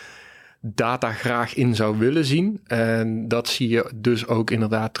meer data graag in zou willen zien. En dat zie je dus ook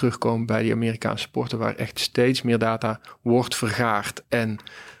inderdaad terugkomen bij die Amerikaanse sporten, waar echt steeds meer data wordt vergaard en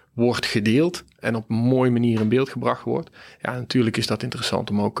wordt gedeeld en op een mooie manier in beeld gebracht wordt. Ja, natuurlijk is dat interessant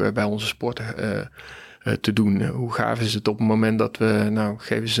om ook bij onze sporten te doen. Hoe gaaf is het op het moment dat we,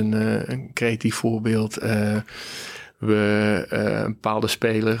 geef eens een creatief voorbeeld, we een bepaalde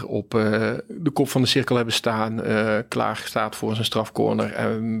speler op de kop van de cirkel hebben staan, klaar staat voor zijn strafcorner.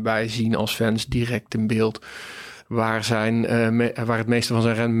 En wij zien als fans direct in beeld waar het meeste van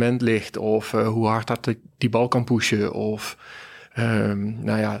zijn rendement ligt. Of hoe hard dat die bal kan pushen. Of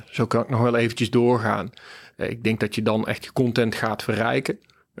zo kan ik nog wel eventjes doorgaan. Ik denk dat je dan echt je content gaat verrijken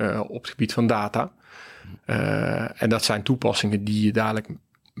op het gebied van data. En dat zijn toepassingen die je dadelijk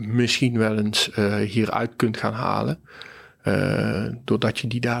misschien wel eens hieruit kunt gaan halen. Doordat je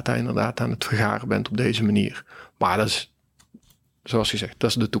die data inderdaad aan het vergaren bent op deze manier. Maar dat is, zoals gezegd, dat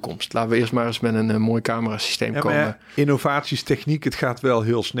is de toekomst. Laten we eerst maar eens met een mooi camerasysteem komen. Ja, innovaties, techniek, het gaat wel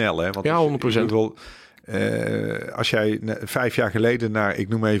heel snel. Hè? Want 100%. Als jij 5 jaar geleden naar, ik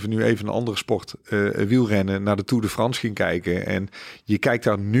noem nu even een andere sport, wielrennen, naar de Tour de France ging kijken. En je kijkt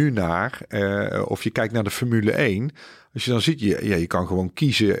daar nu naar, of je kijkt naar de Formule 1. Als je dan ziet, je kan gewoon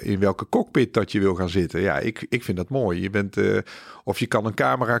kiezen in welke cockpit dat je wil gaan zitten. Ja, ik vind dat mooi. Je bent, of je kan een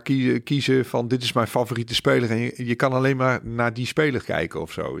camera kiezen van dit is mijn favoriete speler. En je kan alleen maar naar die speler kijken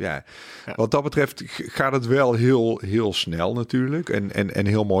of zo. Ja. Wat dat betreft gaat het wel heel, heel snel natuurlijk. En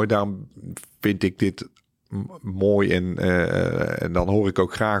heel mooi. Daarom vind ik dit mooi. En dan hoor ik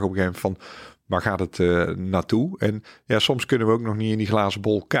ook graag op een gegeven moment van... waar gaat het naartoe? En ja, soms kunnen we ook nog niet in die glazen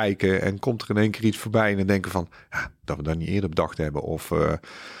bol kijken. En komt er in één keer iets voorbij en dan denken van... dat we dat niet eerder bedacht hebben. Of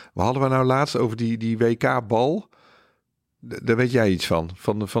wat hadden we nou laatst over die WK-bal? Daar weet jij iets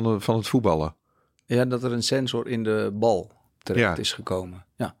van het voetballen. Ja, dat er een sensor in de bal terecht is gekomen.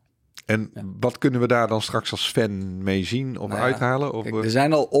 Ja. En wat kunnen we daar dan straks als fan mee zien of uithalen? Of, kijk, er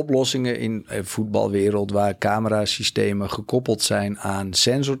zijn al oplossingen in de voetbalwereld waar camerasystemen gekoppeld zijn aan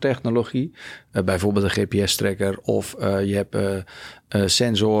sensortechnologie. Bijvoorbeeld een GPS-tracker of je hebt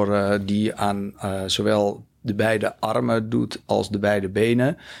sensoren die aan zowel de beide armen doet als de beide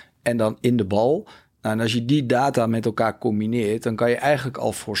benen. En dan in de bal. Nou, en als je die data met elkaar combineert, dan kan je eigenlijk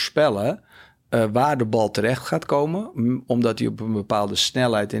al voorspellen... waar de bal terecht gaat komen, omdat hij op een bepaalde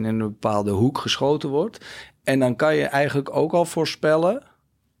snelheid en in een bepaalde hoek geschoten wordt. En dan kan je eigenlijk ook al voorspellen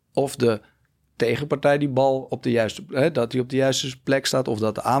of de tegenpartij die bal op de juiste, dat hij op de juiste plek staat, of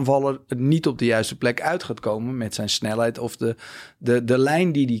dat de aanvaller niet op de juiste plek uit gaat komen met zijn snelheid of de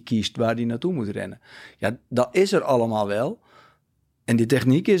lijn die hij kiest waar hij naartoe moet rennen. Ja, dat is er allemaal wel. En die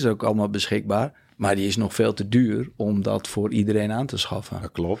techniek is ook allemaal beschikbaar. Maar die is nog veel te duur om dat voor iedereen aan te schaffen.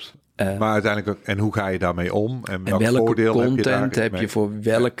 Dat klopt. Maar uiteindelijk ook, en hoe ga je daarmee om? En welk welke voordeel content heb je voor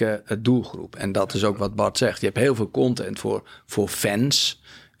welke doelgroep? En dat is ook wat Bart zegt. Je hebt heel veel content voor fans,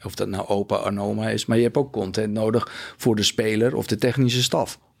 of dat nou opa en oma is. Maar je hebt ook content nodig voor de speler of de technische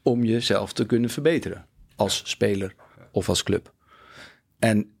staf. Om jezelf te kunnen verbeteren als speler of als club.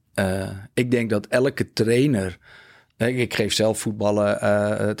 En ik denk dat elke trainer... Ik geef zelf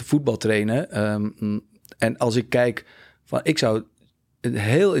voetbal trainen. En als ik kijk... Ik zou het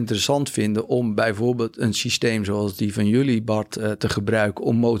heel interessant vinden om bijvoorbeeld een systeem zoals die van jullie, Bart, te gebruiken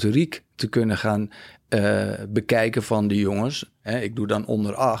om motoriek te kunnen gaan bekijken van de jongens. Ik doe dan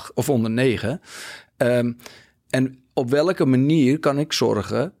onder 8 of onder 9. En op welke manier kan ik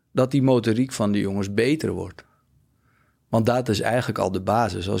zorgen dat die motoriek van de jongens beter wordt? Want dat is eigenlijk al de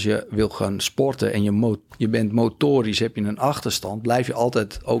basis. Als je wil gaan sporten en je bent motorisch, heb je een achterstand, blijf je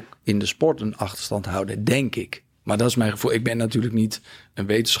altijd ook in de sport een achterstand houden, denk ik. Maar dat is mijn gevoel. Ik ben natuurlijk niet een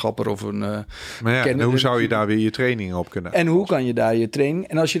wetenschapper of een maar ja, en hoe zou je daar weer je training op kunnen? En hoe kan je daar je training...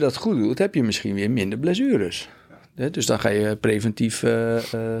 En als je dat goed doet, heb je misschien weer minder blessures. Ja. Dus dan ga je preventief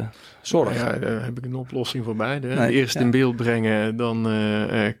zorgen. Ja, daar heb ik een oplossing voor bij. Eerst in beeld brengen, dan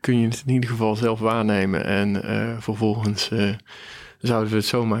kun je het in ieder geval zelf waarnemen. En vervolgens zouden we het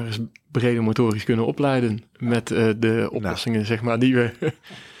zomaar eens brede motorisch kunnen opleiden met de oplossingen, zeg maar, die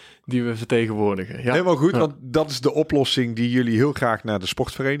we vertegenwoordigen. Ja. Helemaal goed, want dat is de oplossing die jullie heel graag naar de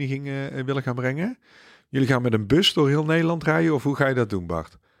sportvereniging willen gaan brengen. Jullie gaan met een bus door heel Nederland rijden, of hoe ga je dat doen,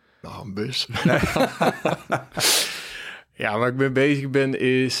 Bart? Nou, een bus. Nee. Ja, waar ik mee bezig ben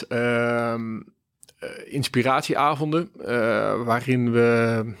is inspiratieavonden, waarin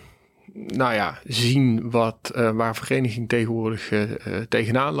we zien waar verenigingen tegenwoordig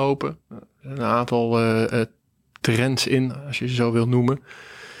tegenaan lopen. Een aantal trends in, als je ze zo wil noemen.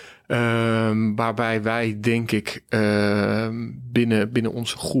 Waarbij wij, denk ik, binnen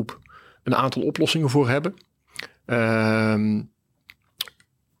onze groep een aantal oplossingen voor hebben.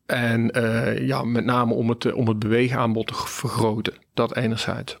 Met name om het beweegaanbod te vergroten. Dat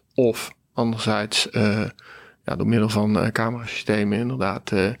enerzijds. Of anderzijds door middel van camerasystemen inderdaad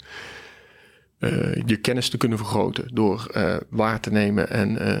je kennis te kunnen vergroten. Door waar te nemen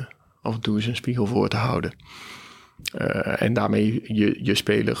en af en toe eens een spiegel voor te houden. En daarmee je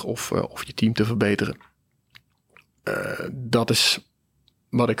speler of je team te verbeteren. Dat is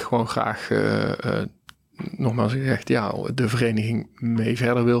wat ik gewoon graag, nogmaals gezegd, de vereniging mee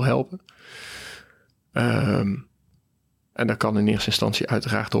verder wil helpen. En dat kan in eerste instantie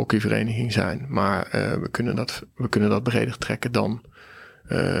uiteraard de hockeyvereniging zijn. Maar we kunnen dat breder trekken dan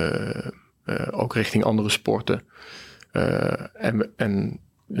ook richting andere sporten. En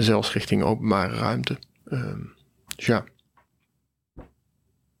zelfs richting openbare ruimte. Dus ja.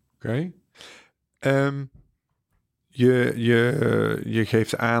 Oké. Je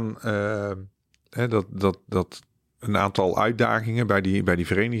geeft aan dat een aantal uitdagingen bij die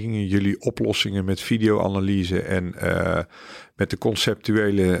verenigingen, jullie oplossingen met videoanalyse en met de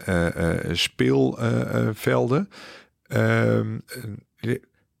conceptuele speelvelden.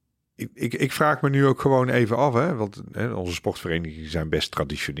 Ik vraag me nu ook gewoon even af, want onze sportverenigingen zijn best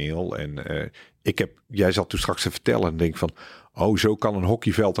traditioneel. En jij zat toen straks te vertellen en denk van, zo kan een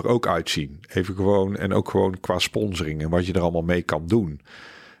hockeyveld er ook uitzien. Even gewoon, en ook gewoon qua sponsoring en wat je er allemaal mee kan doen.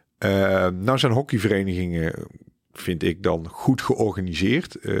 Nou zijn hockeyverenigingen, vind ik dan, goed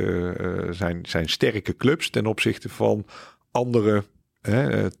georganiseerd. Zijn sterke clubs ten opzichte van andere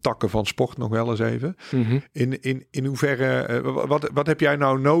takken van sport nog wel eens even. Mm-hmm. In hoeverre, wat heb jij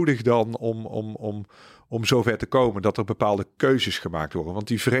nou nodig dan om zover te komen dat er bepaalde keuzes gemaakt worden? Want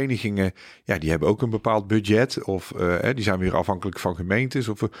die verenigingen, die hebben ook een bepaald budget of die zijn weer afhankelijk van gemeentes.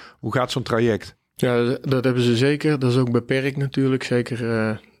 Of hoe gaat zo'n traject? Ja, dat hebben ze zeker. Dat is ook beperkt natuurlijk.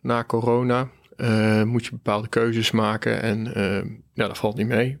 Zeker na corona moet je bepaalde keuzes maken. En dat valt niet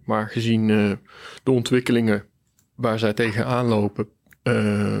mee. Maar gezien de ontwikkelingen waar zij tegenaan lopen,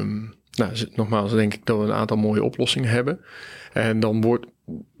 nogmaals denk ik dat we een aantal mooie oplossingen hebben. En dan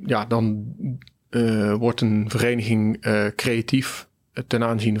wordt een vereniging creatief ten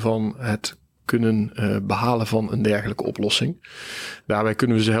aanzien van het kunnen behalen van een dergelijke oplossing. Daarbij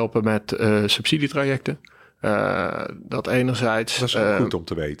kunnen we ze helpen met subsidietrajecten. Dat enerzijds. Dat is ook goed om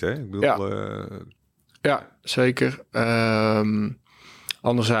te weten. Hè? Ik bedoel, ja, zeker.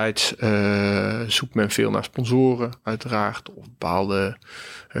 Anderzijds zoekt men veel naar sponsoren, uiteraard, of bepaalde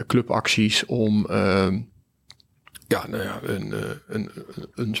clubacties om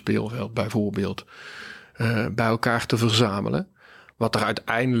een speelveld bijvoorbeeld bij elkaar te verzamelen. wat er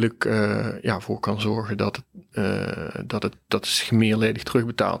uiteindelijk voor kan zorgen dat het meerledig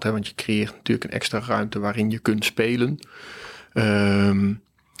terugbetaalt. Hè? Want je creëert natuurlijk een extra ruimte waarin je kunt spelen.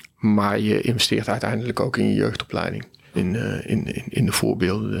 Maar je investeert uiteindelijk ook in je jeugdopleiding. In de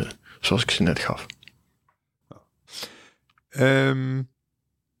voorbeelden zoals ik ze net gaf.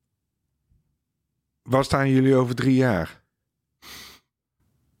 Waar staan jullie over 3 jaar?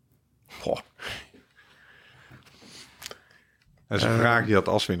 Goh. Dat is een vraag die had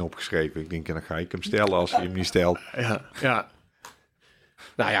Aswin opgeschreven. Ik denk, dan ga ik hem stellen als hij hem niet stelt. Ja.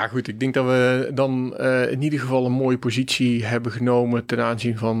 Nou ja, goed. Ik denk dat we dan in ieder geval een mooie positie hebben genomen ten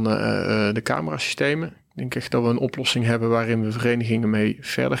aanzien van de camerasystemen. Ik denk echt dat we een oplossing hebben waarin we verenigingen mee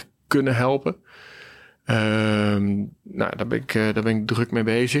verder kunnen helpen. Daar ben ik druk mee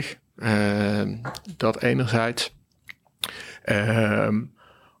bezig. Dat enerzijds.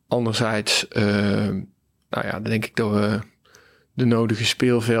 Anderzijds, dan denk ik dat we de nodige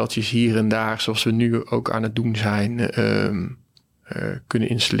speelveldjes hier en daar, zoals we nu ook aan het doen zijn, kunnen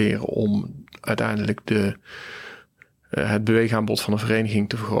installeren om uiteindelijk het beweegaanbod van een vereniging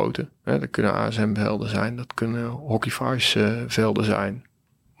te vergroten. Dat kunnen ASM-velden zijn, dat kunnen hockeyvice-velden zijn,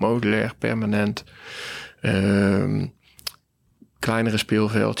 modulair, permanent, kleinere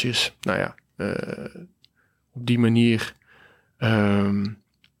speelveldjes. Op die manier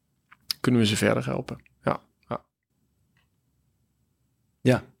kunnen we ze verder helpen.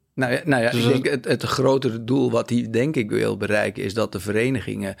 Dus ik denk het grotere doel wat hij denk ik wil bereiken is dat de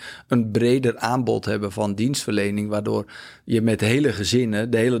verenigingen een breder aanbod hebben van dienstverlening, waardoor je met hele gezinnen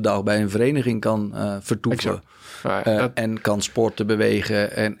de hele dag bij een vereniging kan vertoeven. En kan sporten,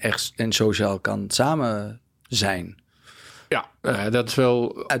 bewegen en sociaal kan samen zijn. Ja, dat is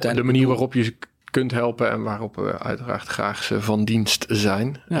wel de manier waarop je ze kunt helpen en waarop we uiteraard graag ze van dienst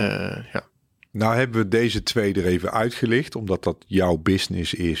zijn. Nou hebben we deze 2 er even uitgelicht, omdat dat jouw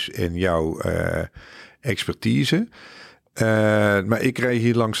business is en jouw expertise. Maar ik rijd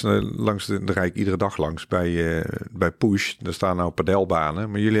hier daar rijd ik iedere dag langs bij Push. Daar staan nou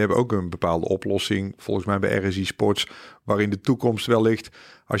padelbanen. Maar jullie hebben ook een bepaalde oplossing, volgens mij bij RSI Sports, waarin de toekomst wel ligt,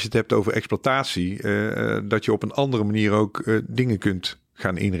 als je het hebt over exploitatie, dat je op een andere manier ook dingen kunt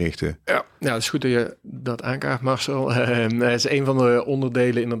gaan inrichten. Ja, het is goed dat je dat aankaart, Marcel. Het is een van de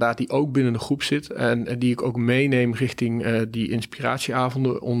onderdelen inderdaad die ook binnen de groep zit en die ik ook meeneem richting die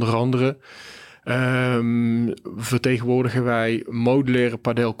inspiratieavonden. Onder andere vertegenwoordigen wij modulaire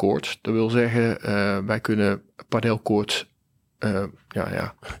padelcourts. Dat wil zeggen, wij kunnen padelcourts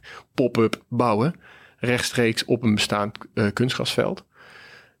pop-up bouwen, rechtstreeks op een bestaand kunstgrasveld.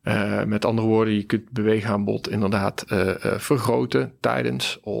 Met andere woorden, je kunt beweegaanbod inderdaad vergroten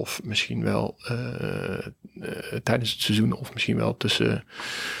tijdens of misschien wel tijdens het seizoen of misschien wel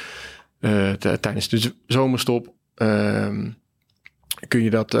tijdens de zomerstop kun je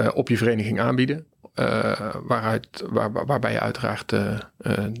dat op je vereniging aanbieden. Waarbij je uiteraard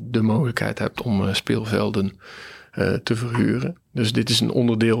de mogelijkheid hebt om speelvelden te verhuren. Dus dit is een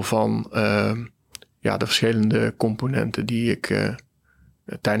onderdeel van de verschillende componenten die ik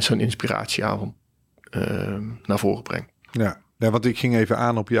tijdens zo'n inspiratieavond naar voren breng. Ja, want ik ging even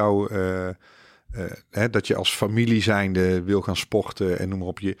aan op jou dat je als familie zijnde wil gaan sporten en noem maar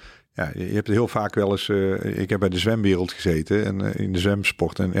op. Je hebt heel vaak wel eens, ik heb bij de zwemwereld gezeten en in de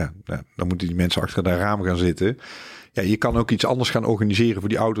zwemsport en dan moeten die mensen achter dat raam gaan zitten. Ja, je kan ook iets anders gaan organiseren voor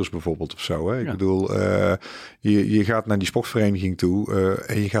die ouders bijvoorbeeld of zo. Hè? Ik bedoel, je gaat naar die sportvereniging toe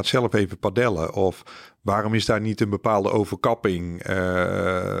en je gaat zelf even padellen. Of waarom is daar niet een bepaalde overkapping?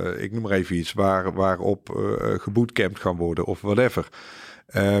 Ik noem maar even iets waarop gebootcampt kan worden of whatever.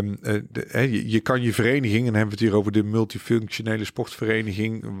 Je kan je vereniging, en dan hebben we het hier over de multifunctionele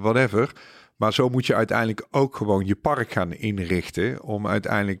sportvereniging, whatever. Maar zo moet je uiteindelijk ook gewoon je park gaan inrichten om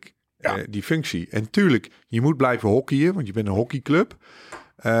uiteindelijk die functie. En tuurlijk, je moet blijven hockeyen, want je bent een hockeyclub.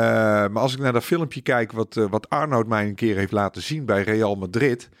 Maar als ik naar dat filmpje kijk wat Arnoud mij een keer heeft laten zien bij Real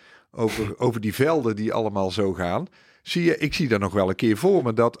Madrid, over die velden die allemaal zo gaan, ik zie daar nog wel een keer voor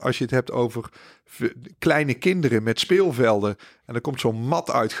me dat als je het hebt over kleine kinderen met speelvelden en er komt zo'n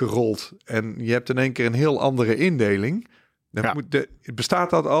mat uitgerold en je hebt in één keer een heel andere indeling. Bestaat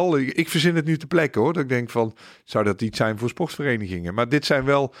dat al? Ik verzin het nu ter plekke hoor. Dat ik denk van, zou dat iets zijn voor sportverenigingen? Maar dit zijn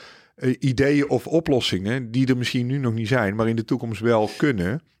wel ideeën of oplossingen die er misschien nu nog niet zijn, maar in de toekomst wel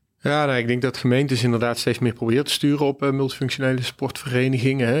kunnen. Ja, ik denk dat gemeentes inderdaad steeds meer proberen te sturen op multifunctionele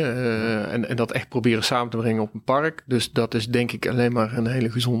sportverenigingen. En dat echt proberen samen te brengen op een park. Dus dat is denk ik alleen maar een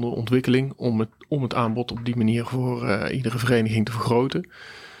hele gezonde ontwikkeling om het aanbod op die manier voor iedere vereniging te vergroten.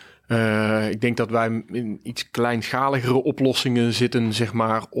 Ik denk dat wij in iets kleinschaligere oplossingen zitten, zeg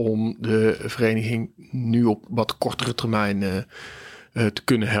maar, om de vereniging nu op wat kortere termijn te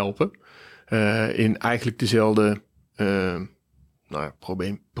kunnen helpen. In eigenlijk dezelfde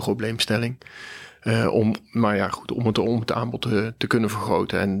probleemstelling. Om het aanbod te kunnen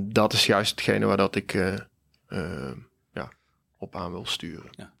vergroten. En dat is juist hetgene waar dat ik op aan wil sturen.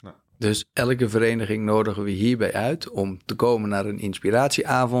 Ja. Dus elke vereniging nodigen we hierbij uit om te komen naar een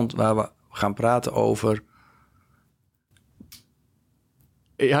inspiratieavond waar we gaan praten over...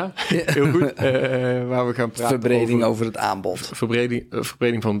 Ja, heel goed. Waar we gaan praten verbreding over het aanbod.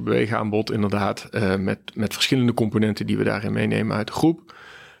 Verbreding van het beweegaanbod, inderdaad. Met verschillende componenten die we daarin meenemen uit de groep.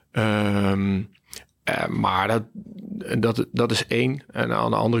 Maar dat is één. En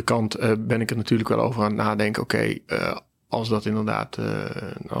aan de andere kant ben ik er natuurlijk wel over aan het nadenken. Oké, als dat inderdaad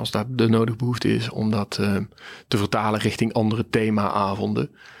als dat de nodige behoefte is om dat te vertalen richting andere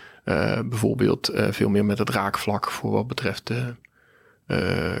themaavonden. Bijvoorbeeld veel meer met het raakvlak voor wat betreft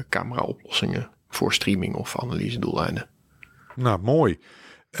camera-oplossingen voor streaming of analyse-doeleinden. Nou, mooi.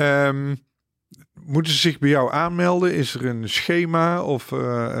 Moeten ze zich bij jou aanmelden? Is er een schema? Of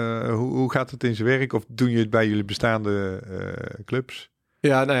hoe gaat het in zijn werk? Of doen je het bij jullie bestaande clubs?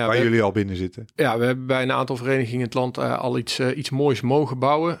 Ja, waar jullie al binnen zitten? Ja, we hebben bij een aantal verenigingen in het land al iets moois mogen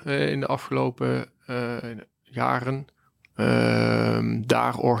bouwen in de afgelopen jaren.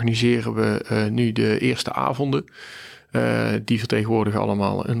 Daar organiseren we nu de eerste avonden. Die vertegenwoordigen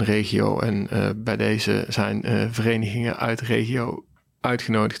allemaal een regio. En bij deze zijn verenigingen uit de regio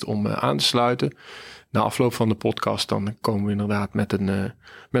uitgenodigd om aan te sluiten. Na afloop van de podcast dan komen we inderdaad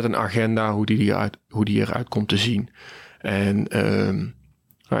met een agenda hoe die eruit komt te zien. En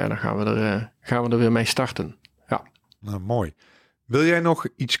dan gaan we er weer mee starten. Ja. Nou, mooi. Wil jij nog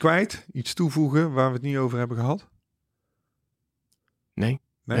iets kwijt? Iets toevoegen waar we het niet over hebben gehad? Nee.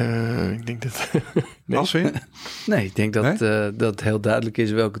 Ik denk dat... Aswin? Nee, ik denk dat heel duidelijk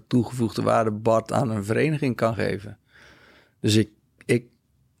is welke toegevoegde waarde Bart aan een vereniging kan geven. Dus ik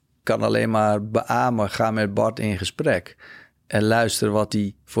kan alleen maar beamen, ga met Bart in gesprek en luister wat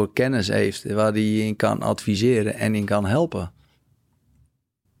hij voor kennis heeft, waar hij in kan adviseren en in kan helpen.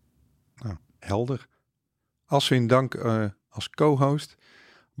 Nou, helder. Aswin, dank als co-host.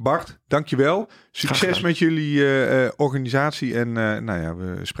 Bart, dankjewel. Succes met jullie organisatie en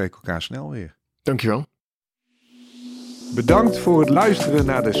we spreken elkaar snel weer. Dankjewel. Bedankt voor het luisteren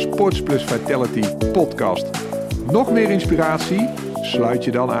naar de Sports Plus Vitality podcast. Nog meer inspiratie? Sluit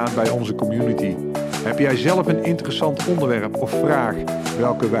je dan aan bij onze community. Heb jij zelf een interessant onderwerp of vraag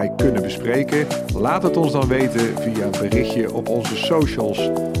welke wij kunnen bespreken? Laat het ons dan weten via een berichtje op onze socials.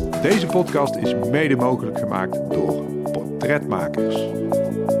 Deze podcast is mede mogelijk gemaakt door Portretmakers.